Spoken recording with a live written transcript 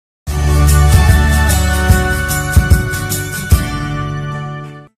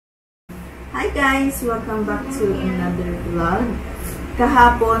guys! Welcome back to another vlog.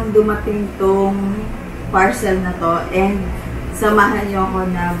 Kahapon dumating tong parcel na to and samahan niyo ako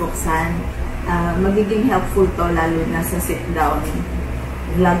na buksan. Magiging helpful to lalo na sa sit-down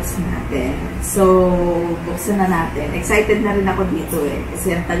vlogs natin. So, buksan na natin. Excited na rin ako dito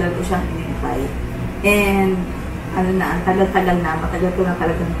kasi ang tagal ko siyang inintay. And, ang tagal-tagal na, matagal ko na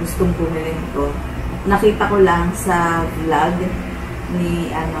talagang gustong bumili nito. Nakita ko lang sa vlog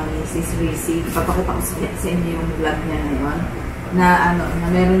ni Sis Rizzy. Papakita ko sa inyo yung vlog niya ngayon. Na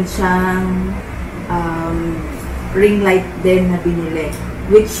meron siyang ring light din na binili.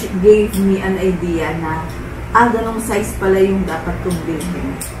 Which gave me an idea na ganong size pala yung dapat kong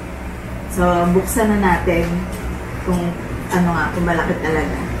bilhin. So, buksan na natin kung kung malaki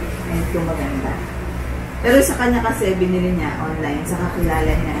talaga. And kung maganda. Pero sa kanya kasi, binili niya online. Sa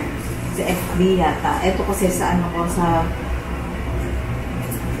kakilala niya. Sa FB yata. Ito kasi sa sa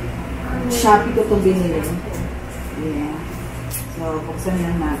Shopee ko ito binili. Yeah. So, buksan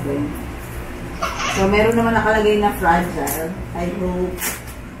lang natin. So, meron naman nakalagay na fragile. I hope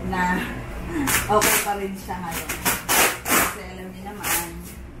na okay pa rin siya ngayon. Kasi alam niyo naman,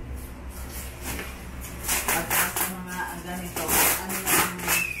 pagkas sa mga ganito, yung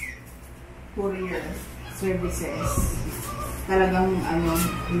courier services, talagang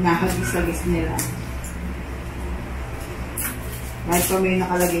nakagis-agis nila. Kahit pa may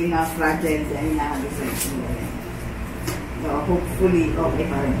nakalagay na fragile, ay nakagis-agis nila. So, hopefully, okay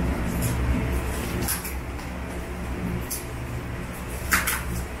pa rin.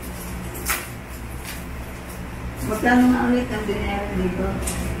 Magkano na ulit ang binayaran dito?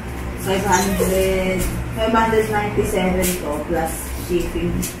 597 to plus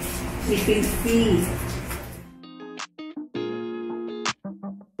shipping fee.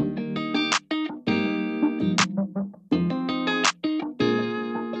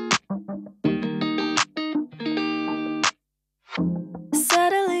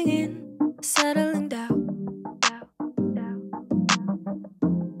 Settling in, settling down.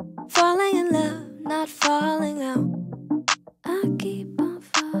 Falling in love, not falling out. I keep on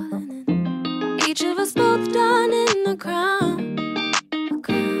falling in. Each of us both done in a crown. A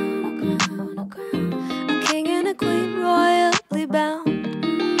crown, a crown, a crown. A king and a queen royally bound.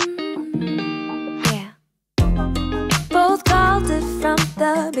 Yeah. Both called it from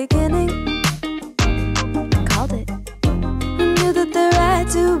the beginning. Called it. Knew that the right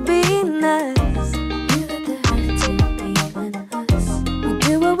to be nice. Knew that the right to be us. We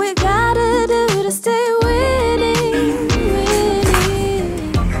do what we gotta do to stay winning,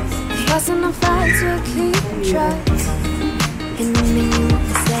 winning. Passing on fights, we'll keep trust. And I mean you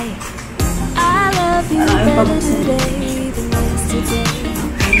to say I love you better today than yesterday.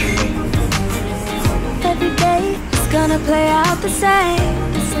 Every day is gonna play out the same.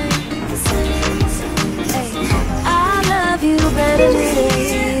 I love you better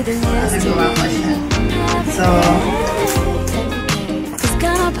today than yesterday. So, it's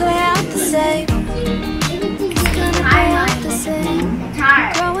gonna play out the same. It's gonna play out the same.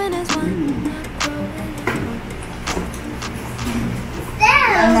 Growing as one.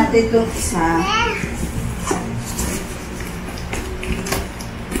 ang natin itong isa.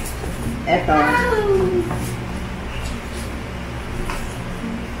 Ito.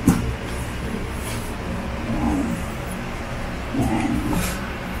 Yan.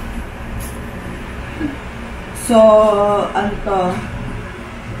 So, ano to?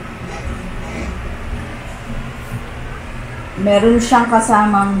 Meron siyang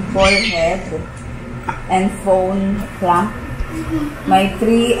kasamang ball head and phone clamp. May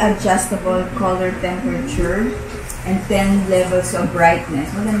 3 adjustable color temperature and 10 levels of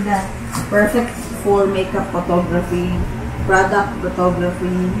brightness. Maganda. Perfect for makeup photography, product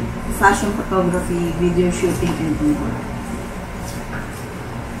photography, fashion photography, video shooting, and more.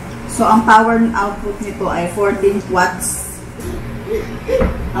 So, ang power output nito ay 14 watts.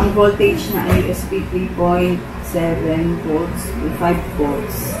 Ang voltage na ay USB 3.7 volts to 5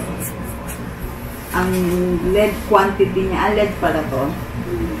 volts. Ang LED quantity niya, LED pala to,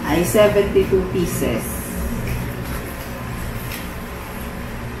 ay 72 pieces.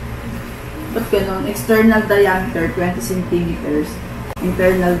 Ba't ganun? External diameter, 20 centimeters.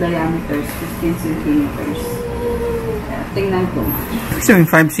 Internal diameter, 15 centimeters. Tingnan ko. Kasi yung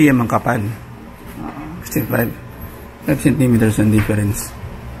 5 cm ang kapal. Kasi 5 centimeters ang difference.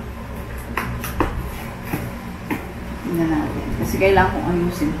 Tingnan natin. Kasi kailangan kong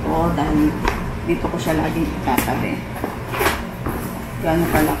ayusin ko dahil dito ko siya laging itatabi. Gano'n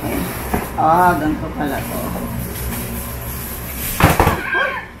kalaki. Ganito pala to.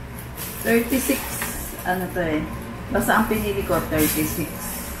 36. Ano to eh. Basta ang pinili ko, 36.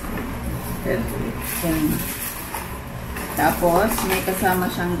 Yan. Tapos, may kasama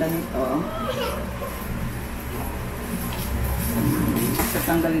siyang ganito.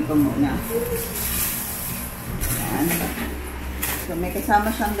 Tatanggalin ko muna. Yan. So, may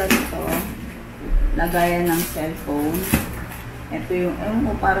kasama siyang ganito. Lagayan ng cellphone. Ito yung, ewan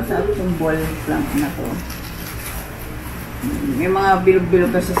ko, para sa itong ball clamp na to. May mga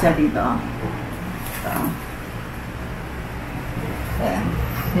bilog-bilog kasi sa dito. Ito. Ayan.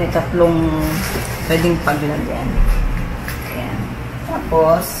 May tatlong pwedeng paglagyan. Ayan.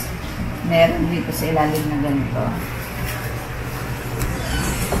 Tapos, meron dito sa ilalim na ganito.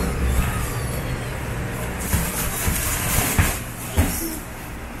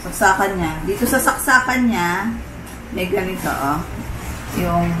 Saksakan niya. Dito sa saksakan niya, may ganito, oh.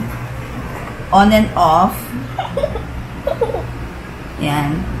 Yung on and off.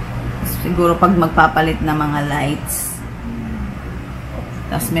 Yan. Siguro pag magpapalit ng mga lights.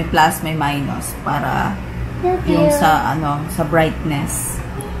 Tapos may plus, may minus para yung sa, ano, sa brightness.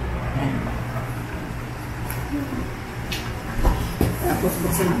 Yan. Tapos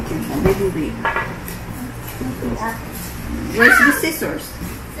buksan natin siya. Baby. Where's the scissors?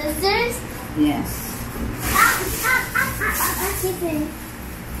 Scissors? Yes. Keeping.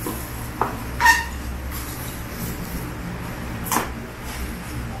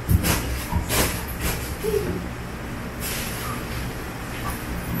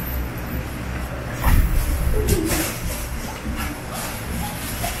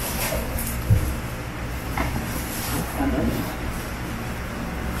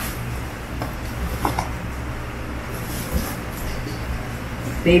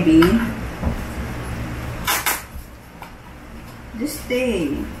 Baby, just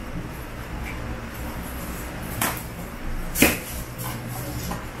stay.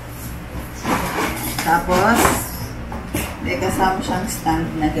 Tapos, may kasama siyang stand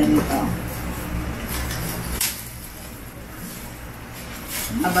na ganito.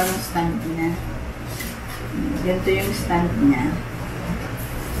 Haba ng stand niya. Ganito yung stand niya.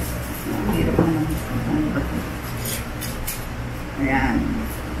 Ang hirap naman. Ano ba ito? Ayan.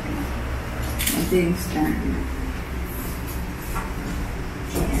 Ito yung stand.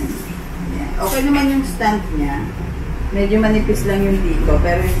 Ayan. Ayan. Okay naman yung stand niya. Medyo manipis lang yung dito,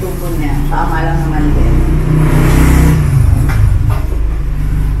 pero yung tubo niya, tama lang naman din.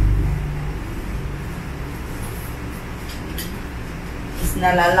 Tapos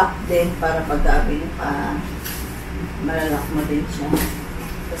nalalak din para pag-gabi pa, malalak mo din siya.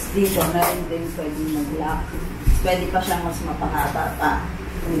 Tapos dito, meron din pwedeng mag-lock. Pwede pa siyang mas mapahaba pa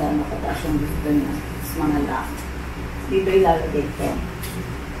kung gaano kataas yung gusto niya. Tapos mga lock. Dito ilalagay ko.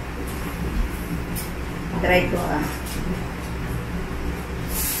 Try ko ah.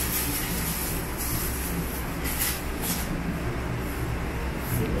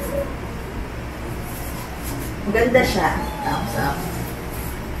 Maganda siya. Thumbs up.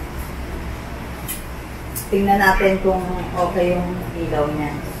 Tingnan natin kung okay yung ilaw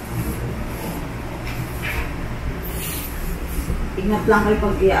niya. Ingat lang kayo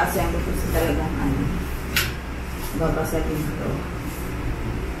pag i-assemble kasi talagang ano, babasagin ito.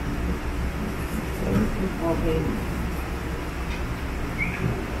 Okay.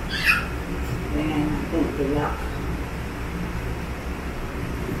 Ayan, tulak.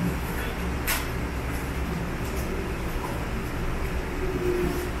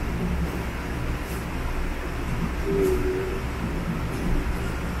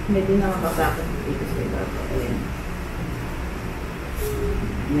 Medyo na makapakot dito sa ibabaw. Ayan.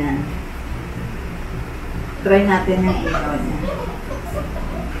 Ayan. Try natin yung ilaw niya.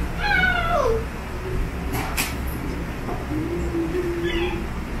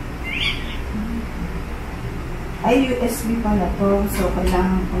 Ay, USB pala to. So,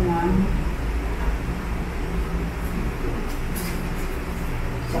 kailangan ko ng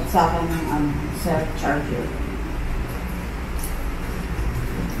saksakan ng self-charger.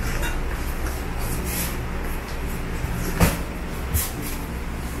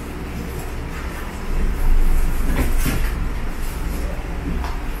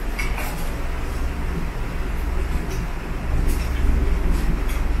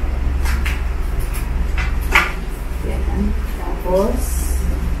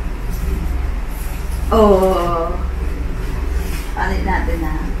 Palit natin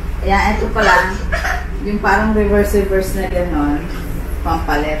na. Ayan, ito pala, yung parang reverse na gano'n,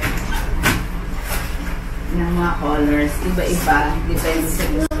 pampalit ng mga colors. Iba-iba, depende sa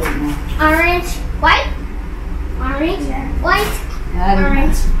gusto mo. Orange, white, orange, Yeah. white, Yan.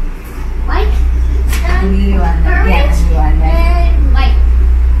 orange, white, Niliwanag. Yan, orange, niliwanag. and white.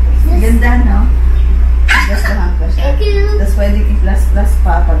 Ganda, no? Gustuhan ko siya. Thank you. Tapos pwede i-plus-plus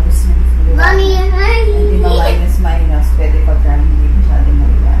pa pag gusto mo.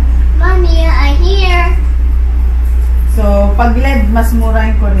 mas mura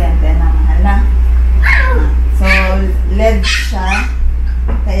yung kuryente na mahal na. So, LED siya.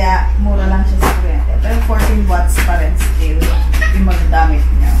 Kaya, mura lang siya sa kuryente. Pero 14 watts pa rin still yung magagamit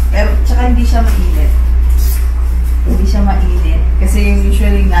niya. Pero, tsaka hindi siya mainit. Hindi siya mainit. Kasi yung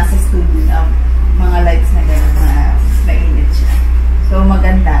usually nasa studio na mga lights na gano'n na mainit siya. So,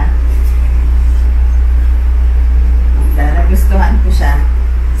 maganda. Nagustuhan ko siya.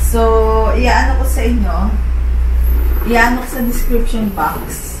 So, iaano ko sa inyo. Iaano ko sa description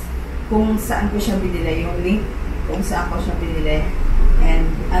box kung saan ko siya binili. Yung link kung saan ko siya binili. And,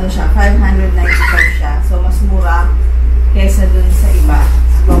 ano siya, 595 siya. So, mas mura kaysa dun sa iba.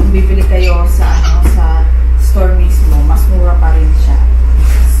 Kung bibili kayo sa, sa store mismo, mas mura pa rin siya.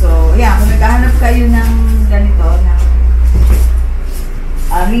 So, yeah, kung naghahanap kayo ng ganito, ng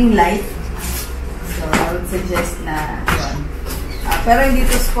ring light, so, I would suggest na yun. Pero hindi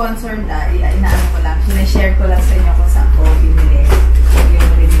to sponsored na, inaano ko lang, sinashare ko lang sa inyo kung saan ko binili yung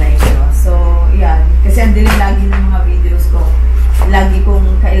ring light ko. So, yan. Kasi ang dilim lagi ng mga videos ko. Lagi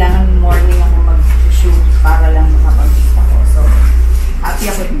kong kailangan morning ako mag-shoot para lang makapag-shoot ako. So, happy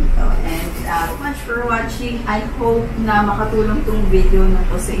ako dito. And so much for watching. I hope na makatulong tong video na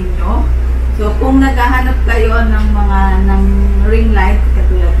to sa inyo. So, kung naghahanap kayo ng mga ring light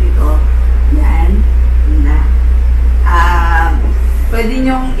katulad nito, yan na. Pwede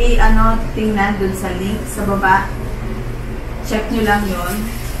nyong tingnan dun sa link sa baba. Check nyo lang yon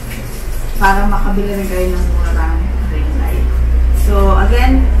para makabili rin kayo ng murang ring light. So,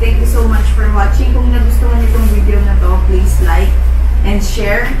 again, thank you so much for watching. Kung nagustuhan itong video na to, please like and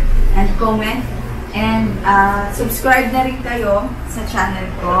share and comment. And subscribe na rin kayo sa channel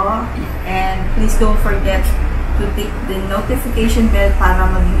ko. And please don't forget to click the notification bell para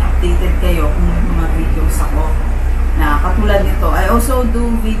maging updated kayo kung may mga videos ako na katulad nito. I also do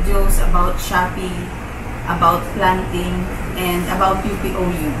videos about Shopee, about planting, and about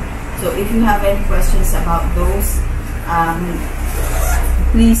UPOU. So if you have any questions about those,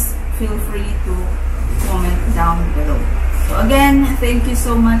 please feel free to comment down below. So again, thank you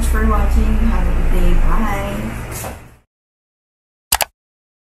so much for watching. Have a good day. Bye!